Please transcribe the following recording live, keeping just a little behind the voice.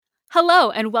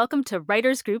Hello, and welcome to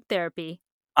Writers Group Therapy.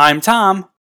 I'm Tom.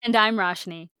 And I'm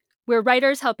Roshni. We're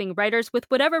writers helping writers with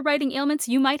whatever writing ailments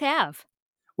you might have.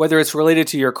 Whether it's related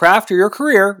to your craft or your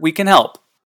career, we can help.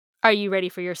 Are you ready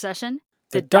for your session?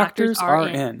 The doctors are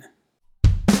in.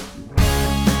 Tom,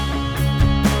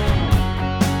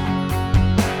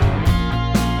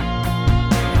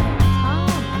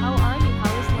 how are you?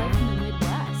 How is life in the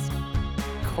Midwest?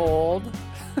 Cold.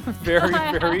 Very,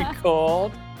 very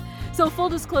cold. So full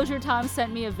disclosure, Tom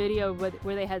sent me a video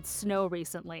where they had snow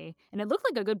recently, and it looked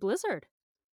like a good blizzard.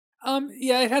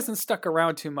 Yeah, it hasn't stuck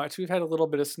around too much. We've had a little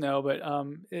bit of snow, but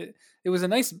it was a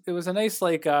nice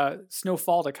like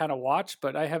snowfall to kind of watch,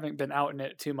 but I haven't been out in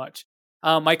it too much.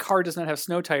 My car does not have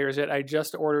snow tires yet. I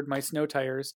just ordered my snow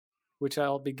tires, which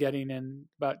I'll be getting in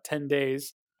about 10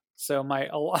 days. So my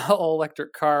all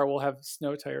electric car will have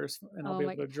snow tires and I'll be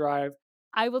able to drive.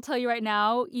 I will tell you right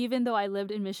now, even though I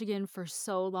lived in Michigan for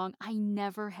so long, I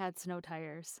never had snow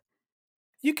tires.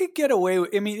 You could get away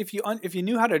with, I mean, if you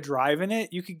knew how to drive in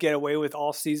it, you could get away with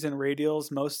all season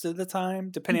radials most of the time,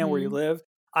 depending on where you live.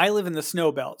 I live in the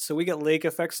snow belt, so we get lake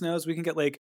effect snows. We can get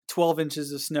like 12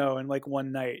 inches of snow in like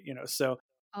one night, so.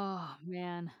 Oh,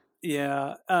 man.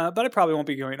 Yeah, but I probably won't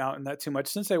be going out in that too much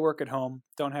since I work at home.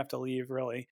 Don't have to leave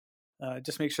really.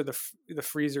 Just make sure the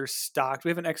freezer's stocked.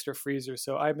 We have an extra freezer,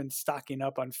 so I've been stocking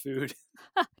up on food.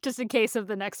 Just in case of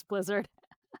the next blizzard.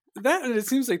 That, and it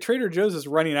seems like Trader Joe's is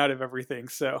running out of everything,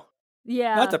 so.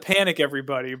 Yeah. Not to panic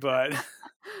everybody, but.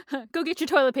 Go get your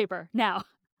toilet paper now.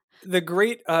 The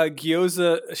great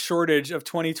gyoza shortage of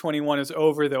 2021 is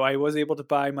over, though. I was able to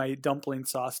buy my dumpling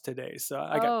sauce today, so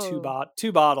I got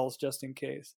two bottles just in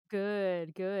case.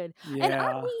 Good. Yeah.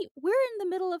 And we're in the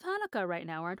middle of Hanukkah right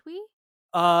now, aren't we?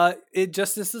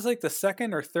 This is like the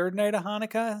second or third night of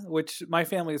Hanukkah, which my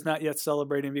family is not yet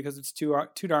celebrating because it's too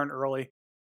darn early.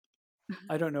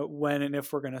 I don't know when and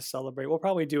if we're going to celebrate. We'll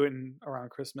probably do it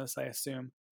around Christmas, I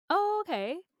assume. Oh,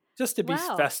 okay. Just to be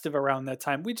festive around that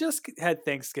time. We just had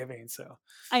Thanksgiving, so.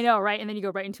 I know, right? And then you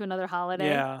go right into another holiday.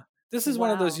 Yeah. This is one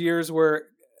of those years where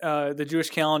the Jewish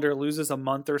calendar loses a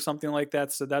month or something like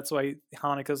that, so that's why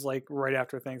Hanukkah's like right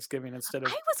after Thanksgiving instead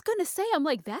of. I was gonna say, I'm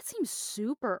like, that seems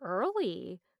super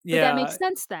early. But yeah, that makes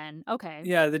sense then. Okay.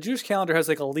 Yeah, the Jewish calendar has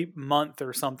like a leap month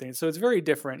or something, so it's very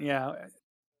different. Yeah,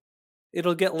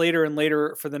 it'll get later and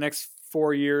later for the next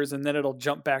 4 years, and then it'll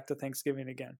jump back to Thanksgiving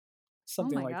again,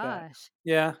 something like that.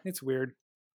 Yeah, it's weird.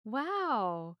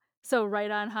 Wow. So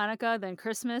right on Hanukkah, then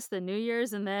Christmas, then New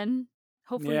Year's, and then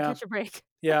hopefully catch a break.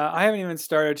 Yeah, I haven't even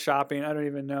started shopping. I don't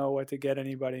even know what to get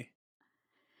anybody.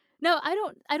 No, I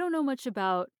don't know much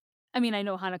about. I mean, I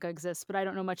know Hanukkah exists, but I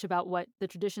don't know much about what the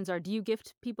traditions are. Do you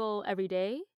gift people every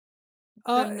day?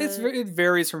 It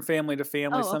varies from family to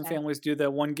family. Oh, Some families do the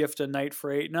one gift a night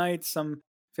for 8 nights. Some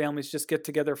families just get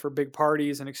together for big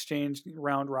parties and exchange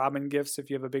round robin gifts. If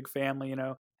you have a big family,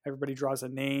 everybody draws a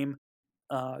name,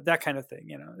 that kind of thing.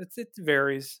 It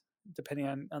varies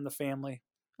depending on the family.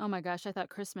 Oh my gosh, I thought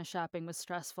Christmas shopping was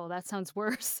stressful. That sounds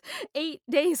worse. 8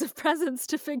 days of presents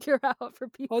to figure out for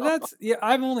people. Well,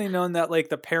 I've only known that like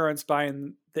the parents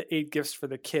buying the 8 gifts for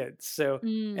the kids. So,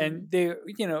 and they,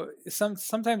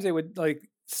 sometimes they would like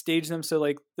stage them so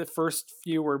like the first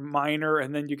few were minor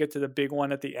and then you get to the big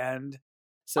one at the end.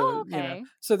 So,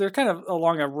 so they're kind of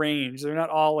along a range. They're not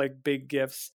all like big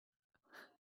gifts.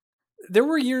 There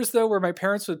were years though where my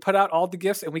parents would put out all the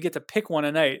gifts and we get to pick one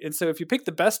a night. And so if you pick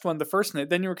the best one the first night,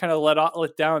 then you were kind of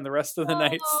let down the rest of the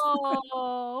nights.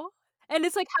 Oh. And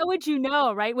it's like, how would you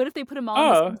know, right? What if they put them all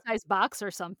in the same size box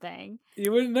or something?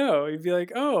 You wouldn't know. You'd be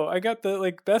like, oh, I got the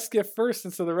like best gift first,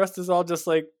 and so the rest is all just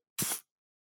like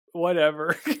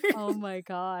whatever. Oh my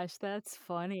gosh, that's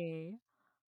funny.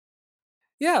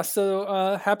 Yeah,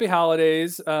 so happy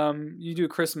holidays. You do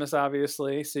Christmas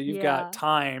obviously, so you've got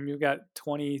time. You've got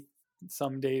 20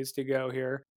 some days to go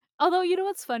here. Although, you know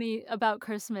what's funny about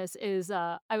Christmas is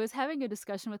I was having a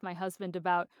discussion with my husband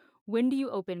about when do you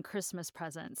open Christmas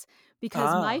presents?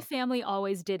 Because my family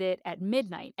always did it at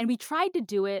midnight, and we tried to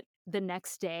do it the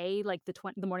next day, like the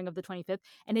morning of the 25th,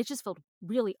 and it just felt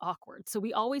really awkward. So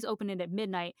we always open it at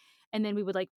midnight, and then we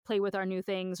would like play with our new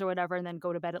things or whatever, and then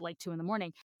go to bed at like 2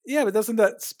 a.m. Yeah, but doesn't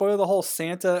that spoil the whole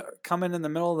Santa coming in the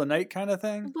middle of the night kind of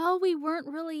thing? Well, we weren't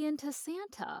really into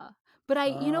Santa.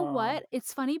 But you know what?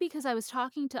 It's funny because I was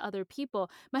talking to other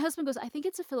people. My husband goes, I think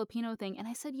it's a Filipino thing. And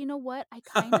I said, you know what? I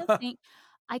kind of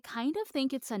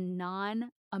think it's a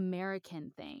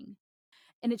non-American thing.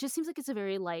 And it just seems like it's a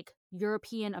very like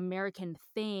European American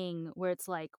thing where it's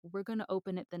like, we're going to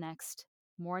open it the next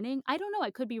morning. I don't know.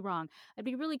 I could be wrong. I'd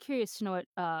be really curious to know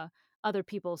what other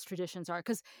people's traditions are.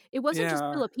 Because it wasn't just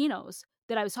Filipinos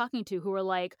that I was talking to who were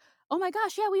like, oh my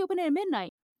gosh, yeah, we open it at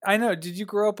midnight. I know. Did you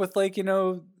grow up with like,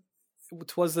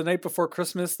 "'Twas the Night Before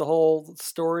Christmas," the whole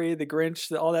story, The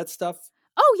Grinch, all that stuff?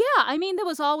 Oh, yeah, I mean, that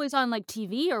was always on, like,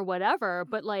 TV or whatever,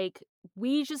 but, like,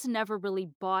 we just never really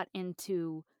bought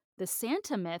into the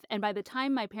Santa myth, and by the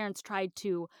time my parents tried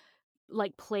to,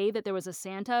 like, play that there was a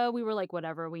Santa, we were like,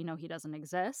 "Whatever, we know he doesn't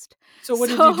exist." So what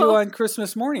did you do So, on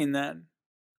Christmas morning then?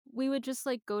 we would just,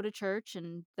 like, go to church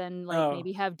and then, like, Oh,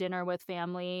 maybe have dinner with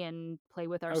family and play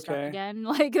with our stuff okay. again,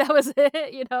 like, that was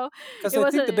it, you know? Because It I think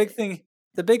wasn't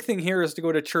the big thing here is to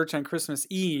go to church on Christmas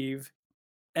Eve,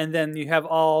 and then you have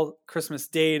all Christmas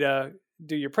Day to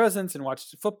do your presents and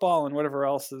watch the football and whatever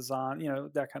else is on,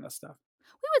 that kind of stuff.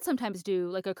 we would sometimes do,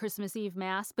 like, a Christmas Eve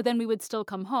mass, but then we would still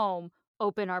come home,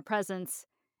 open our presents.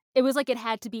 It was like it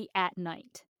had to be at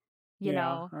night.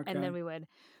 Yeah, And okay. then we would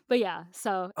but yeah,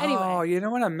 so Oh, anyway. you know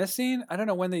what I'm missing? I don't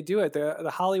know when they do it.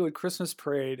 The Hollywood Christmas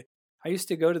Parade. I used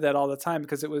to go to that all the time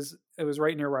because it was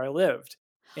right near where I lived,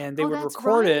 and they Oh, would that's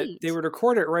record it. They right. would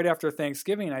record it right after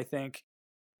Thanksgiving, I think.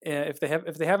 If they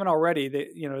haven't already,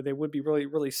 they would be really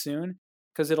really soon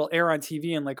because it'll air on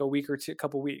TV in like a week or two,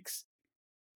 couple weeks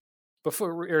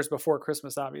before it airs before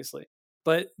Christmas, obviously.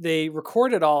 But they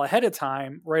record it all ahead of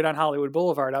time right on Hollywood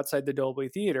Boulevard outside the Dolby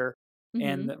Theater,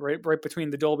 and Mhm. right between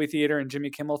the Dolby Theater and Jimmy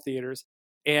Kimmel Theaters.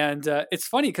 And it's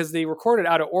funny because they record it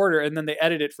out of order and then they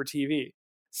edit it for TV.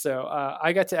 So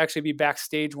I got to actually be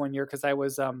backstage one year because I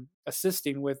was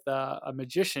assisting with a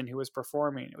magician who was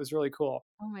performing. It was really cool.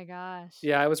 Oh my gosh.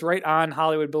 Yeah, I was right on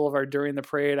Hollywood Boulevard during the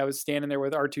parade. I was standing there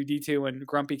with R2D2 and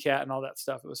Grumpy Cat and all that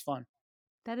stuff. It was fun.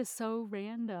 That is so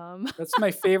random. That's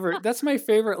my favorite. That's my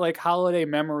favorite like holiday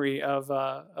memory of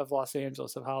Los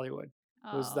Angeles, of Hollywood.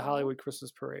 Was the Oh. Hollywood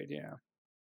Christmas Parade? Yeah.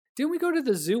 Didn't we go to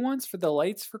the zoo once for the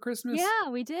lights for Christmas? Yeah,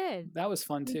 we did. That was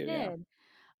fun We too. Yeah. did.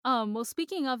 Well,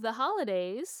 speaking of the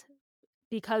holidays,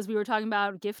 because we were talking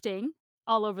about gifting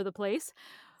all over the place,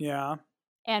 Yeah.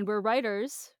 and we're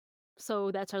writers, so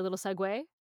that's our little segue.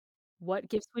 What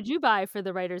gifts would you buy for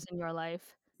the writers in your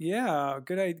life? Yeah.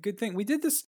 Good thing we did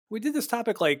this. We did this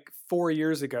topic like 4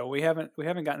 years ago. We haven't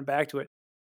gotten back to it.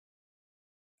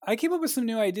 I came up with some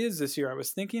new ideas this year. I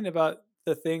was thinking about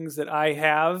the things that I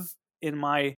have in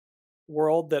my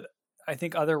world that I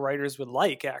think other writers would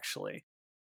like. Actually,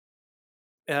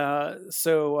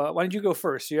 so why don't you go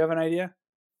first? Do you have an idea?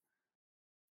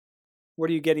 What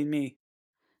are you getting me?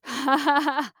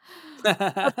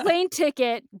 A plane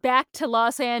ticket back to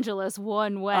Los Angeles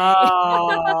one way.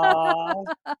 Aw,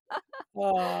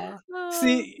 aw.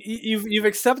 See, Uh, you've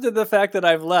accepted the fact that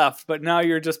I've left, but now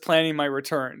you're just planning my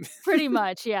return. Pretty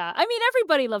much, yeah. I mean,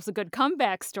 everybody loves a good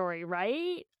comeback story,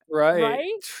 right? Right,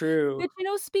 Right? true. But,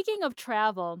 speaking of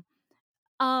travel,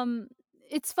 um,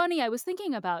 it's funny, I was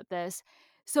thinking about this.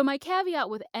 So my caveat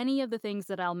with any of the things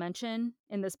that I'll mention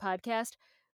in this podcast,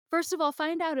 first of all,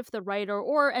 find out if the writer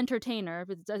or entertainer,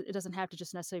 but it doesn't have to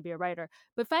just necessarily be a writer,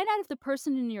 but find out if the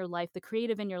person in your life, the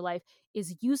creative in your life,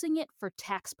 is using it for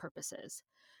tax purposes.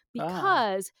 Ah,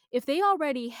 Because if they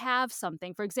already have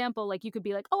something, for example, like you could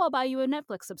be like, oh, I'll buy you a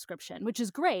Netflix subscription, which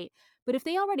is great. But if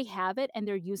they already have it and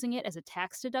they're using it as a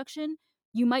tax deduction,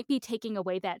 you might be taking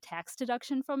away that tax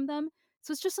deduction from them.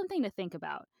 So it's just something to think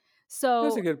about. that's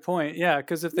a So, good point. Yeah,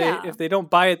 because if they yeah. if they don't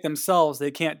buy it themselves,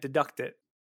 they can't deduct it.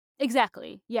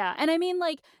 Exactly. Yeah. And I mean,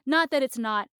 like, not that it's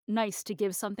not nice to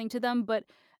give something to them, but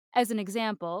as an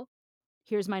example,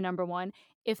 here's my number one.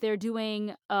 If they're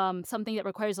doing something that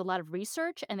requires a lot of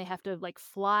research and they have to like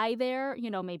fly there,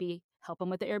 maybe help them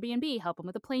with the Airbnb, help them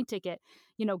with a plane ticket,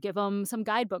 give them some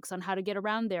guidebooks on how to get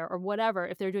around there or whatever.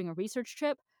 If they're doing a research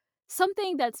trip,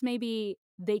 something that's maybe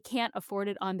they can't afford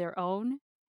it on their own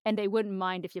and they wouldn't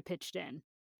mind if you pitched in.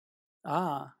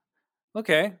 Ah,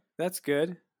 okay, that's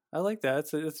good. I like that.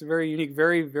 It's very unique,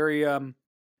 very very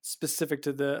specific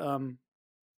to the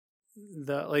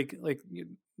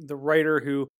the writer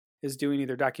who is doing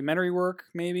either documentary work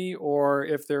maybe, or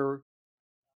if they're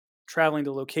traveling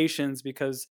to locations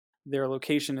because their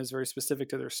location is very specific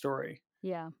to their story.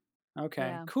 Yeah. Okay,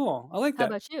 Yeah. cool. I like How that.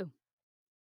 about you?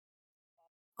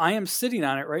 I am sitting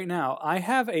on it right now. I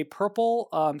have a purple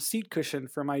seat cushion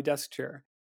for my desk chair.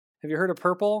 Have you heard of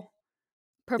Purple?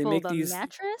 They Purple make the these.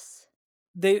 mattress?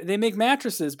 They make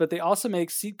mattresses, but they also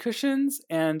make seat cushions,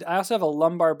 and I also have a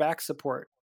lumbar back support.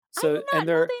 I So, did and not know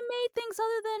they're they made things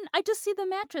other than I just see the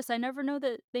mattress. I never know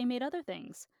that they made other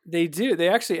things. they do. They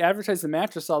actually advertise the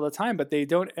mattress all the time, but they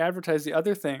don't advertise the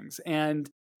other things. And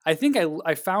I think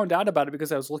I found out about it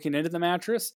because I was looking into the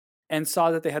mattress and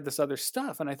saw that they had this other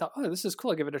stuff, and I thought, oh, this is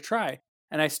cool. I'll give it a try.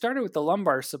 And I started with the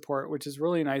lumbar support, which is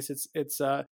really nice. It's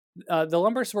the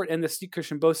lumbar support and the seat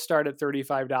cushion both start at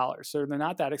 $35, so they're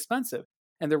not that expensive,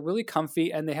 and they're really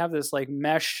comfy. And they have this like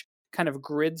mesh. kind of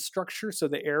grid structure, so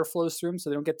the air flows through them, so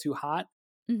they don't get too hot.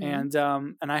 Mhm.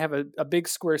 And I have a big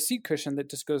square seat cushion that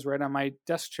just goes right on my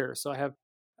desk chair, so I have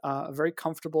a very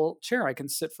comfortable chair. I can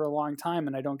sit for a long time,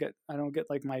 and I don't get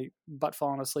like my butt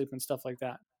falling asleep and stuff like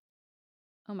that.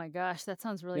 Oh my gosh, that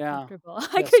sounds really Yeah, comfortable.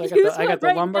 I yeah. So could use I one got the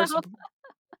right lumbar. now.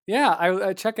 Yeah,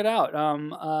 I check it out.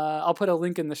 I'll put a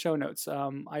link in the show notes.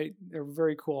 They're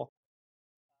very cool.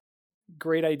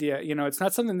 Great idea. It's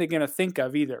not something they're gonna think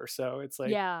of either. So it's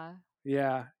like, Yeah.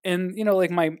 yeah, and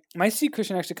like my seat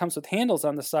cushion actually comes with handles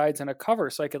on the sides and a cover,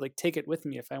 so I could like take it with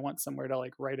me if I want somewhere to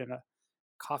like write in a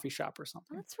coffee shop or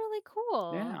Oh, something. that's really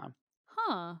cool. Yeah,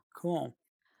 Huh. cool.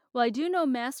 Well, I do know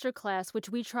Masterclass, which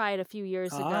we tried a few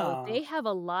years ago. They Ah, have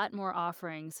a lot more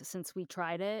offerings since we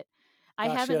tried it. I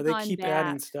gosh, yeah, haven't they gone keep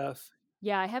adding back. stuff.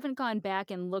 Yeah, I haven't gone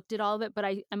back and looked at all of it, but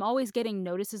I'm always getting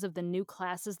notices of the new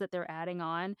classes that they're adding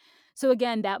on. So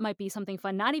again, that might be something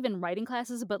fun. Not even writing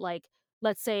classes, but like,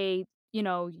 let's say,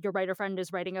 your writer friend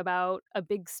is writing about a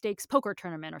big stakes poker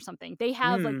tournament or something. They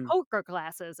have like Hmm. poker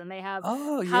classes and they have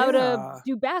Oh how to yeah,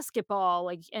 do basketball,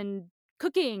 like, and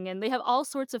cooking, and they have all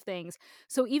sorts of things.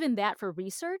 So even that for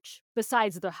research,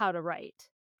 besides the how to write,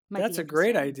 might be that's a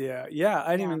great interesting. idea. Yeah,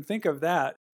 I didn't Yeah. even think of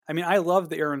that. I mean, I love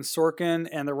the Aaron Sorkin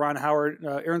and the Ron Howard.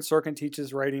 Aaron Sorkin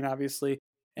teaches writing, obviously,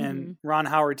 and Mhm. Ron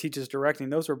Howard teaches directing.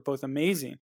 Those are both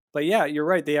amazing. But yeah, you're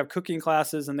right. They have cooking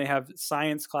classes and they have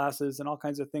science classes and all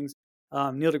kinds of things.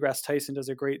 Neil deGrasse Tyson does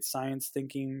a great science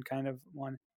thinking kind of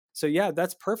one. So yeah,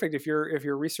 that's perfect if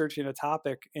you're researching a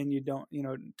topic and you don't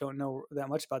know that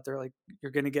much about. They're like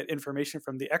you're going to get information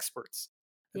from the experts.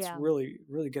 That's Yeah. really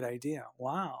really good idea.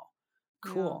 Wow,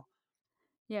 Yeah. cool.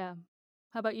 Yeah.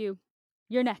 How about you?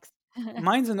 You're next.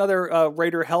 Mine's another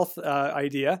writer health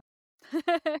idea,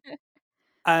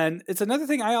 and it's another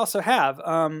thing I also have.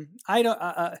 I don't,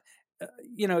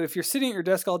 if you're sitting at your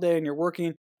desk all day and you're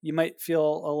working, you might feel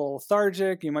a little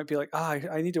lethargic. You might be like, oh,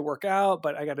 I need to work out,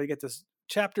 but I got to get this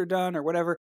chapter done or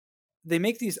whatever. They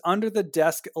make these under the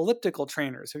desk elliptical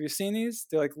trainers. Have you seen these?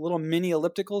 They're like little mini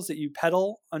ellipticals that you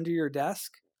pedal under your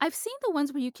desk. I've seen the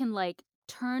ones where you can, like,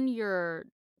 turn your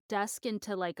desk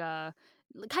into, like, kind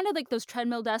of like those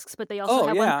treadmill desks, but they also Oh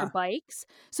have one for yeah, bikes.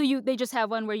 So they just have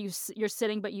one where you're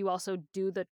sitting, but you also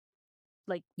do the,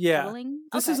 like, yeah. pedaling?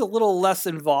 This is Okay. a little less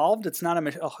involved. It's not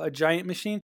a giant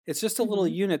machine. It's just a little Mhm.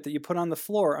 unit that you put on the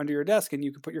floor under your desk, and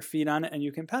you can put your feet on it and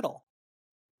you can pedal.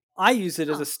 I use it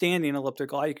as Huh. a standing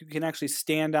elliptical. I can actually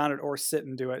stand on it or sit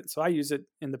and do it. So I use it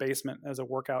in the basement as a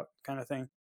workout kind of thing.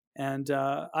 And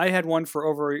I had one for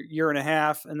over a year and a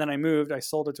half, and then I moved. I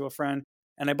sold it to a friend,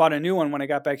 and I bought a new one when I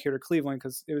got back here to Cleveland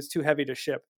because it was too heavy to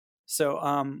ship. So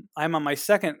I'm on my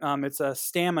second. It's a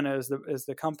Stamina is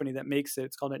the company that makes it.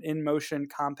 It's called an In Motion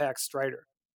Compact Strider,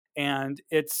 and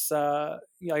it's like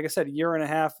I said, a year and a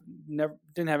half. Never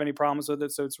didn't have any problems with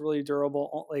it, so it's really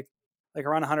durable. Like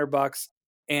around $100.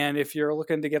 And if you're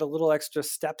looking to get a little extra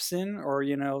steps in, or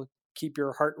keep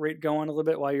your heart rate going a little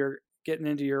bit while you're getting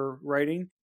into your writing,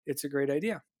 it's a great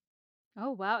idea.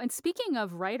 Oh, wow, and speaking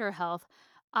of writer health,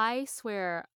 I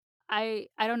swear I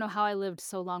don't know how I lived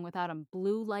so long without them.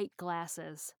 Blue light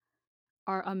glasses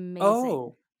are amazing.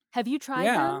 Oh, Have you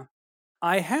tried them? yeah.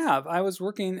 I have. I was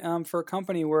working for a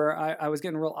company where I was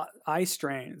getting real eye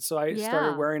strain. So I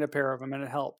started Yeah. wearing a pair of them and it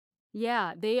helped.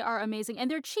 Yeah, they are amazing, and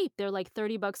they're cheap. They're like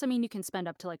 $30. I mean, you can spend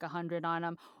up to like 100 on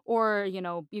them, or,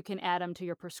 you can add them to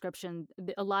your prescription.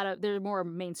 A lot of they're more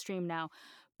mainstream now.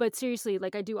 But seriously,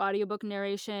 like I do audiobook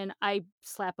narration, I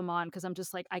slap them on because I'm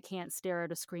just like I can't stare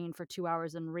at a screen for 2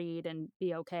 hours and read and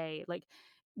be okay. Like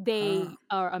Ah, they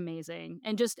are amazing.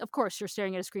 And just of course, you're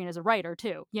staring at a screen as a writer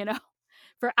too,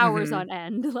 for hours mm-hmm. on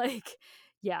end. Like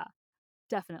yeah,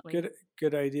 definitely. Good,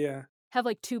 good idea. Have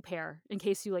like 2 pair in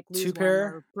case you like Two lose one pair.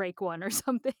 or break one or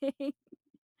something.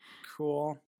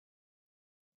 Cool.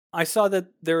 I saw that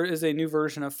there is a new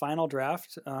version of Final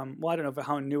Draft. Well, I don't know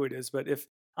how new it is, but if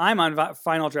I'm on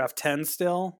Final Draft 10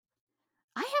 still,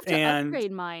 I have to and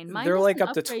upgrade mine. Mine they're like doesn't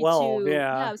up to upgrade 12. to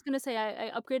yeah, I Yeah. was gonna say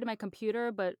I upgraded my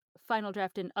computer, but Final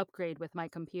Draft didn't upgrade with my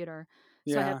computer,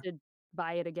 so I have Yeah. to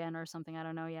buy it again or something, I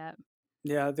don't know yet.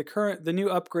 Yeah. The new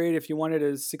upgrade, if you want it,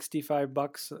 is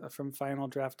 $65 from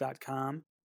finaldraft.com.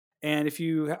 And if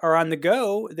you are on the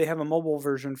go, they have a mobile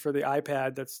version for the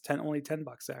iPad that's only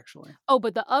 $10 actually. Oh,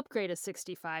 but the upgrade is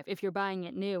 65. If you're buying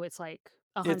it new, it's like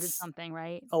 100 It's something,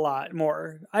 right? a lot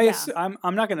more. Yeah. I'm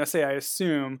not going to say I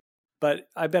assume, but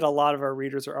I bet a lot of our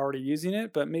readers are already using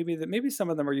it. But maybe some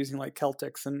of them are using like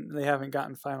Celtics and they haven't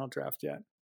gotten Final Draft yet.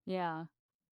 Yeah.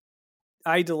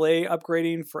 I delay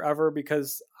upgrading forever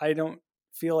because I don't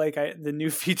feel like the new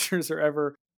features are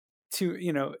ever too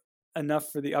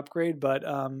enough for the upgrade. But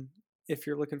if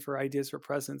you're looking for ideas for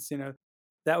presents,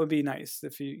 that would be nice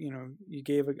if you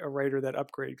gave a writer that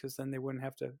upgrade, because then they wouldn't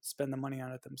have to spend the money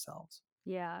on it themselves.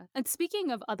 Yeah. And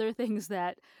speaking of other things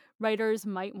that writers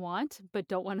might want but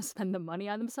don't want to spend the money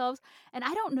on themselves, and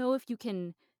I don't know if you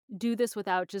can do this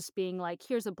without just being like,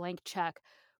 here's a blank check,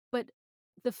 but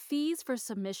the fees for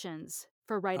submissions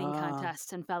for writing Ah,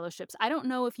 contests and fellowships, I don't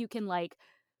know if you can like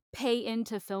pay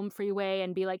into Film Freeway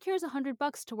and be like, here's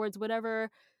 $100 towards whatever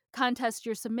contest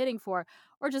you're submitting for,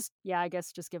 or just, yeah, I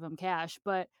guess just give them cash.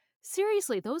 But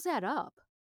seriously, those add up.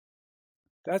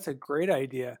 that's a great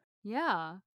idea.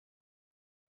 Yeah.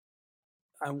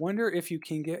 I wonder if you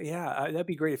can get, yeah, that'd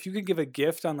be great. If you could give a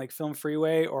gift on like Film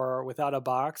Freeway or Without a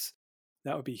Box,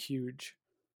 that would be huge.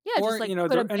 Yeah, Or, just like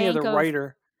any other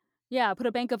writer. put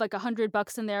a bank of like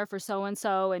 $100 in there for so and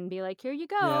so and be like, here you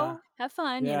Yeah. go. Have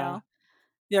fun, you Yeah. know.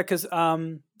 Yeah, because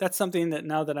that's something that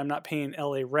now that I'm not paying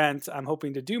LA rent, I'm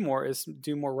hoping to do more, is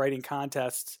do more writing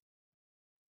contests.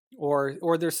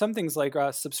 Or there's some things like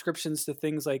subscriptions to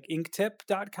things like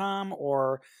inktip.com,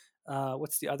 or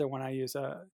what's the other one I use?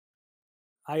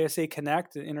 ISA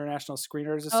Connect, the International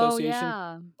Screenwriters Oh Association.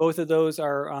 yeah. Both of those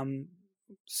are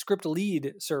script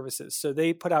lead services. So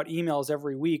they put out emails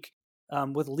every week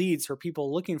with leads for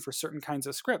people looking for certain kinds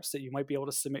of scripts that you might be able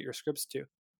to submit your scripts to.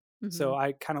 Hmm. So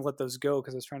I kind of let those go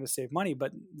because I was trying to save money.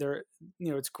 But they're,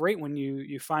 it's great when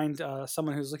you find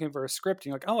someone who's looking for a script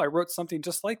and you're like, oh, I wrote something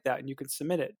just like that, and you can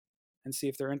submit it and see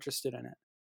if they're interested in it.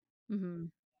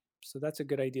 Hmm. So that's a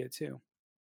good idea too.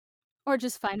 Or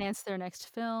just finance their next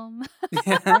film.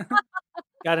 Yeah,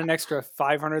 got an extra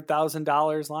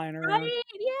 $500,000 lying around. Right?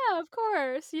 Yeah, of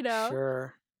course, you know.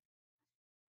 Sure.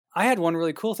 I had one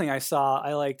really cool thing I saw.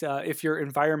 I liked, if you're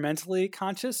environmentally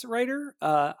conscious writer,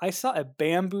 I saw a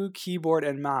bamboo keyboard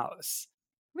and mouse.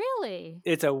 Really?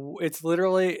 It's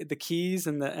literally the keys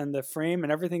and the frame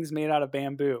and everything's made out of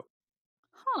bamboo.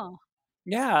 Huh.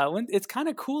 Yeah, it's kind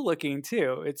of cool looking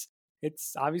too.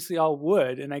 It's obviously all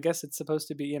wood, and I guess it's supposed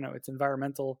to be, it's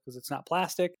environmental because it's not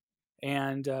plastic,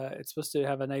 and it's supposed to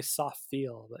have a nice soft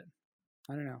feel. But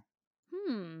I don't know.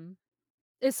 Hmm.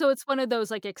 So it's one of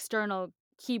those like external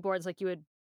keyboards like you would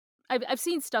I've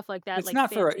seen stuff like that, It's like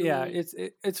not for a, yeah, fancy.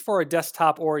 it's for a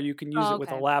desktop, or you can use Oh, it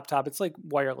with a okay. laptop. It's like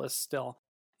wireless still,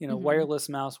 Mhm. wireless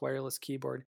mouse, wireless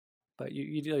keyboard, but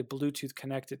you do like Bluetooth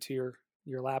connect it to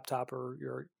your laptop or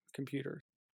your computer.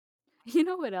 You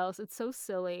know what else? It's so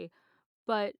silly,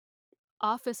 but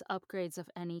office upgrades of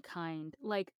any kind.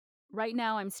 Like right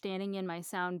now I'm standing in my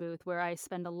sound booth where I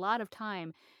spend a lot of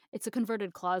time. It's a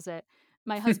converted closet.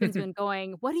 My husband's been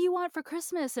going, "What do you want for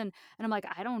Christmas?" And I'm like,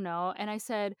 "I don't know." And I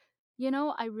said, "You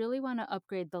know, I really want to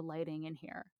upgrade the lighting in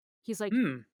here." He's like,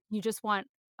 Hmm. "You just want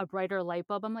a brighter light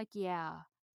bulb?" I'm like, "Yeah."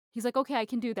 He's like, "Okay, I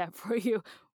can do that for you.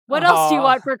 What else do you Oh,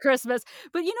 want for Christmas?"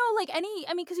 But like I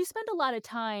mean, cuz you spend a lot of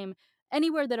time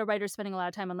anywhere that a writer's spending a lot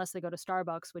of time unless they go to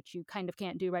Starbucks, which you kind of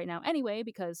can't do right now anyway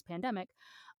because pandemic.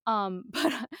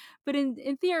 But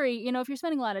in theory, if you're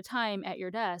spending a lot of time at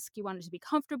your desk, you want it to be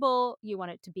comfortable, you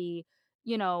want it to be,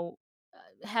 you know,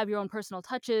 have your own personal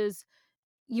touches,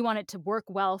 you want it to work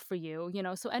well for you,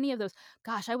 So any of those,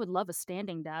 gosh, I would love a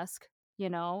standing desk, I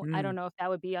hmm. don't know if that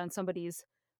would be on somebody's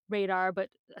radar, but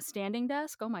a standing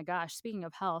desk, oh my gosh, speaking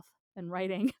of health and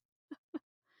writing.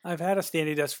 I've had a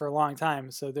standing desk for a long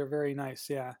time, so they're very nice.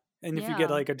 Yeah, and if you get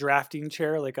Yeah. like a drafting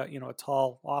chair, like a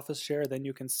tall office chair, then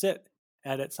you can sit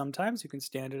at it sometimes. You can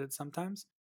stand at it sometimes.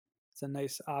 It's a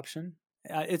nice option.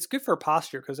 It's good for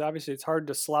posture because obviously it's hard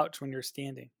to slouch when you're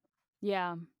standing.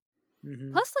 Yeah.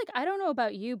 Hmm. Plus, like, I don't know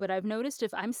about you, but I've noticed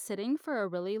if I'm sitting for a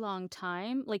really long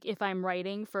time, like if I'm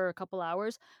writing for a couple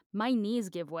hours, my knees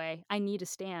give way. I need to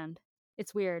stand.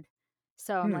 It's weird.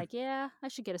 So I'm Hmm. like, yeah, I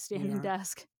should get a standing Yeah.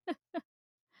 desk.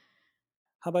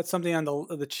 How about something on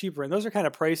the cheaper end? Those are kind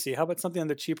of pricey. How about something on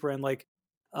the cheaper end, like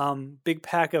big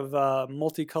pack of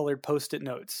multicolored post-it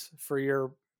notes for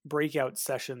your breakout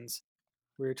sessions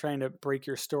where you're trying to break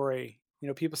your story.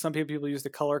 Some people use the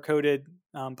color coded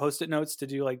post-it notes to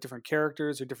do like different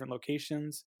characters or different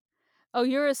locations. Oh,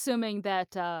 you're assuming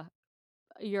that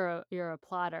you're a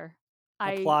plotter.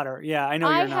 A I plotter, yeah, I know I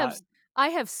you're have not. s- I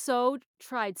have so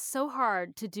tried so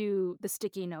hard to do the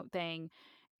sticky note thing,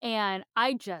 and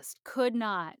I just could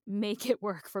not make it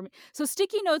work for me. So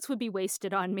sticky notes would be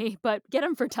wasted on me, but get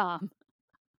them for Tom.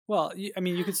 Well, I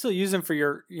mean, you could still use them for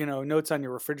your notes on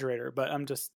your refrigerator, but I'm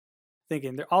just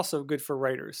thinking they're also good for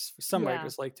writers. Some Yeah.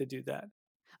 writers like to do that.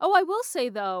 Oh, I will say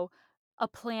though, a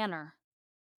planner.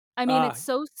 I mean, it's Ah,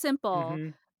 so simple.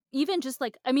 mm-hmm, Even just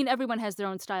like I mean, everyone has their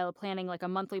own style of planning, like a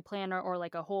monthly planner or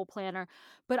like a whole planner.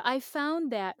 But I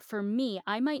found that for me,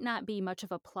 I might not be much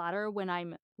of a plotter when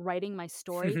I'm writing my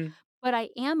story, but I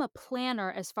am a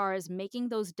planner as far as making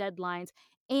those deadlines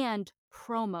and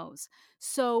promos.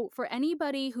 So for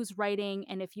anybody who's writing,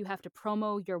 and if you have to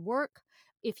promo your work,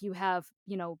 if you have,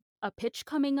 a pitch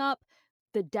coming up,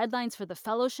 the deadlines for the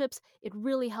fellowships, it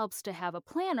really helps to have a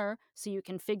planner so you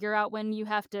can figure out when you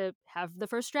have to have the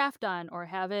first draft done or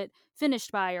have it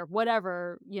finished by or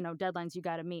whatever, deadlines you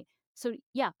got to meet. So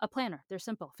yeah, a planner. They're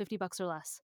simple, $50 or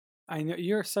less. I know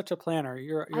you're such a planner. I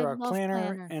You're a love planner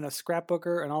planners. and a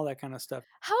scrapbooker and all that kind of stuff.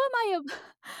 How am I a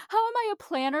how am I a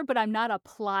planner but I'm not a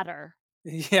plotter?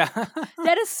 Yeah.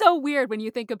 That is so weird when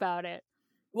you think about it.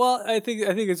 Well, I think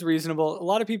it's reasonable. A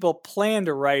lot of people plan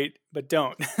to write but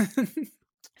don't.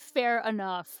 Fair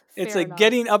enough. It's Fair like enough.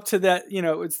 getting up to that,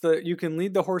 it's the you can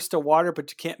lead the horse to water but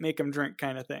you can't make him drink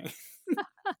kind of thing. You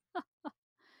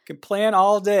can plan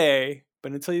all day,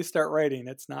 but until you start writing,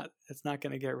 it's not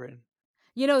going to get written.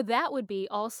 That would be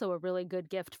also a really good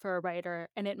gift for a writer,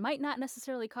 and it might not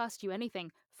necessarily cost you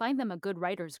anything. Find them a good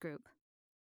writers group.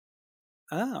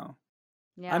 Oh.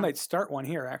 I Yeah. might start one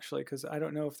here actually cuz I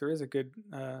don't know if there is a good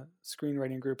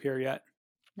screenwriting group here yet.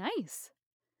 Nice.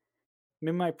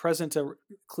 Maybe my present to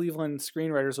Cleveland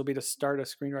screenwriters will be to start a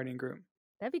screenwriting group.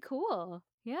 That'd be cool.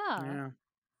 Yeah. Yeah.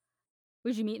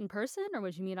 Would you meet in person or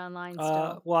would you meet online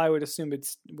still? Well, I would assume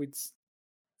we'd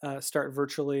start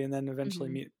virtually and then eventually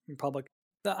Mhm. meet in public.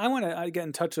 I want to get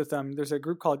in touch with them. There's a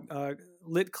group called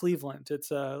Lit Cleveland. It's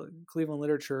a Cleveland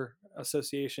Literature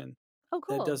Association Oh,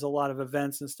 that cool. does a lot of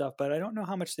events and stuff, but I don't know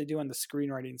how much they do on the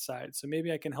screenwriting side. So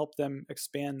maybe I can help them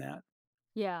expand that.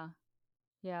 Yeah.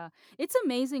 Yeah. It's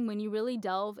amazing when you really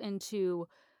delve into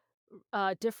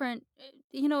different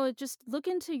just look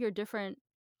into your different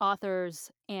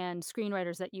authors and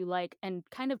screenwriters that you like and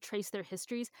kind of trace their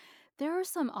histories. There are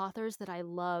some authors that I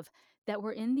love that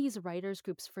were in these writers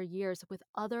groups for years with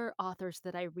other authors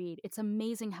that I read. It's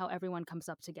amazing how everyone comes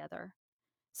up together.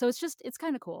 So it's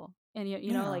kind of cool. And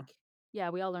Yeah. like yeah,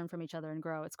 we all learn from each other and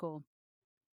grow. It's cool.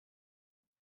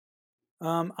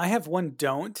 I have one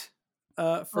don't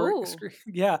for Oh,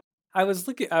 yeah. I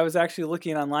was actually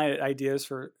looking online at ideas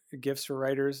for gifts for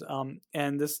writers.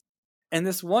 And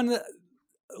this one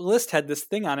list had this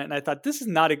thing on it, and I thought this is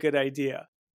not a good idea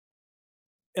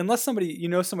unless somebody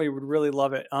would really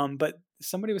love it. But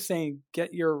somebody was saying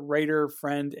get your writer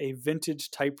friend a vintage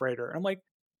typewriter. I'm like,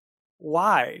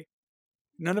 why?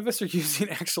 None of us are using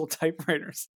actual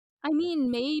typewriters. I mean,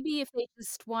 maybe if they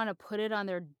just want to put it on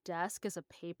their desk as a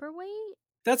paperweight.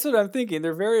 That's what I'm thinking.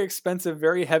 They're very expensive,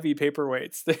 very heavy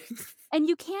paperweights. And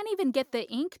you can't even get the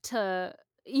ink to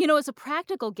as a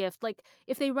practical gift, like,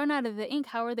 if they run out of the ink,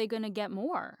 how are they gonna get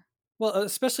more? Well,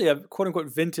 especially a quote unquote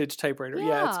vintage typewriter. Yeah,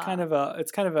 Yeah. it's kind of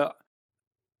a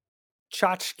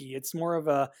tchotchke. It's more of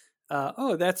a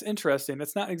oh, that's interesting.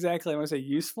 It's not exactly I want to say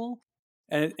useful,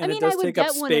 I and it mean, I does would take up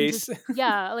get one and space. just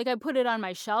yeah, like, I put it on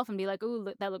my shelf and be like,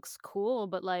 "Ooh, that looks cool,"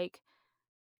 but, like,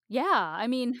 yeah, I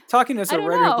mean, Talking as I a don't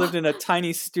writer who know. lived in a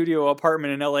tiny studio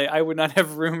apartment in LA, I would not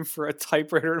have room for a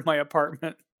typewriter in my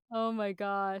apartment. Oh my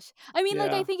gosh. I mean,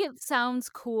 like, I Yeah, think it sounds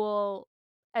cool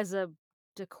as a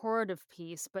decorative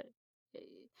piece, but, eh,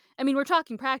 I mean, we're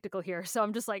talking practical here, so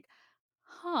I'm just like,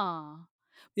 "Huh."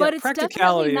 yeah. But it's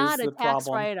definitely Practicality not is a the tax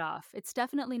problem. write-off. It's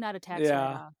definitely not a tax Yeah,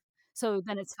 write-off. So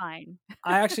then it's fine.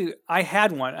 I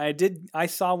had one. I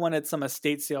saw one at some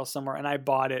estate sale somewhere, and I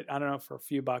bought it. I don't know for a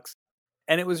few bucks,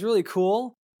 and it was really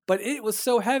cool. But it was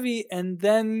so heavy, and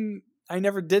then I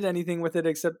never did anything with it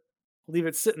except leave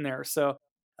it sitting there. So,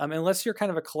 unless you're kind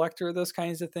of a collector of those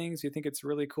kinds of things, you think it's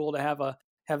really cool to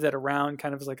have that around,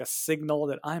 kind of as like a signal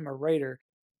that I'm a writer.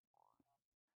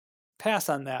 Pass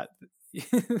on that.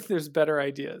 There's better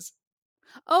ideas.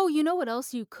 Oh, you know what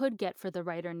else you could get for the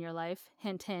writer in your life?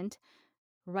 Hint, hint.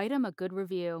 Write them a good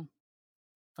review.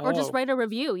 Or just Oh, write a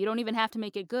review. You don't even have to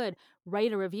make it good.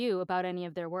 Write a review about any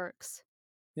of their works.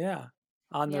 yeah.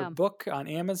 On their Yeah. book on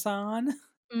Amazon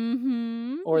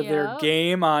Mhm. or their Yep.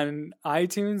 game on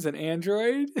iTunes and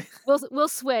Android. We'll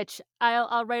switch.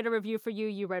 I'll write a review for you,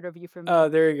 you write a review for me. Oh,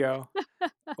 there you go.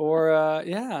 Or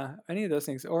yeah, any of those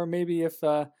things. Or maybe if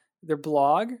their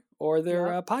blog or their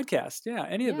Yep. podcast. Yeah,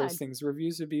 any of Yeah, those things.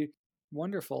 Reviews would be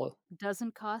wonderful.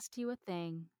 doesn't cost you a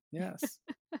thing. Yes.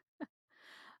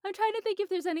 I'm trying to think if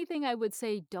there's anything I would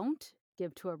say don't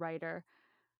give to a writer.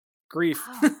 Grief.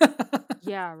 Oh,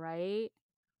 yeah, right?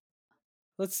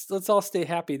 Let's all stay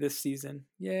happy this season.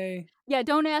 Yay. Yeah,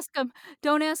 don't ask them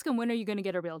when are you gonna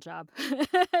get a real job.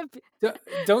 D-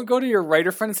 don't go to your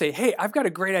writer friend and say, "Hey, I've got a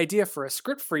great idea for a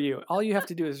script for you. All you have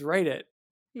to do is write it."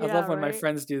 I Yeah, love when my right?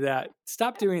 friends do that.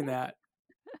 Stop doing that.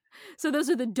 So those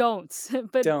are the don'ts,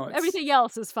 but Don't. everything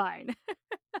else is fine.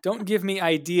 Don't give me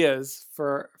ideas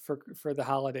for the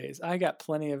holidays. I got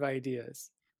plenty of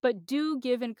ideas. But do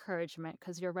give encouragement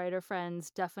because your writer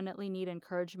friends definitely need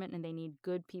encouragement and they need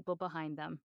good people behind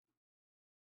them.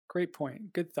 Great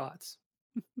point. Good thoughts.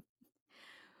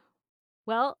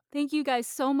 Well, thank you guys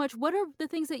so much. What are the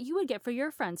things that you would get for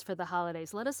your friends for the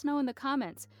holidays? Let us know in the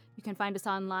comments. You can find us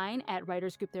online at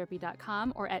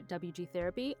writersgrouptherapy.com or at WG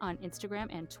Therapy on Instagram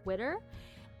and Twitter.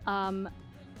 Um,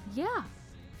 yeah,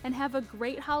 and have a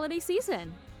great holiday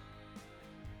season.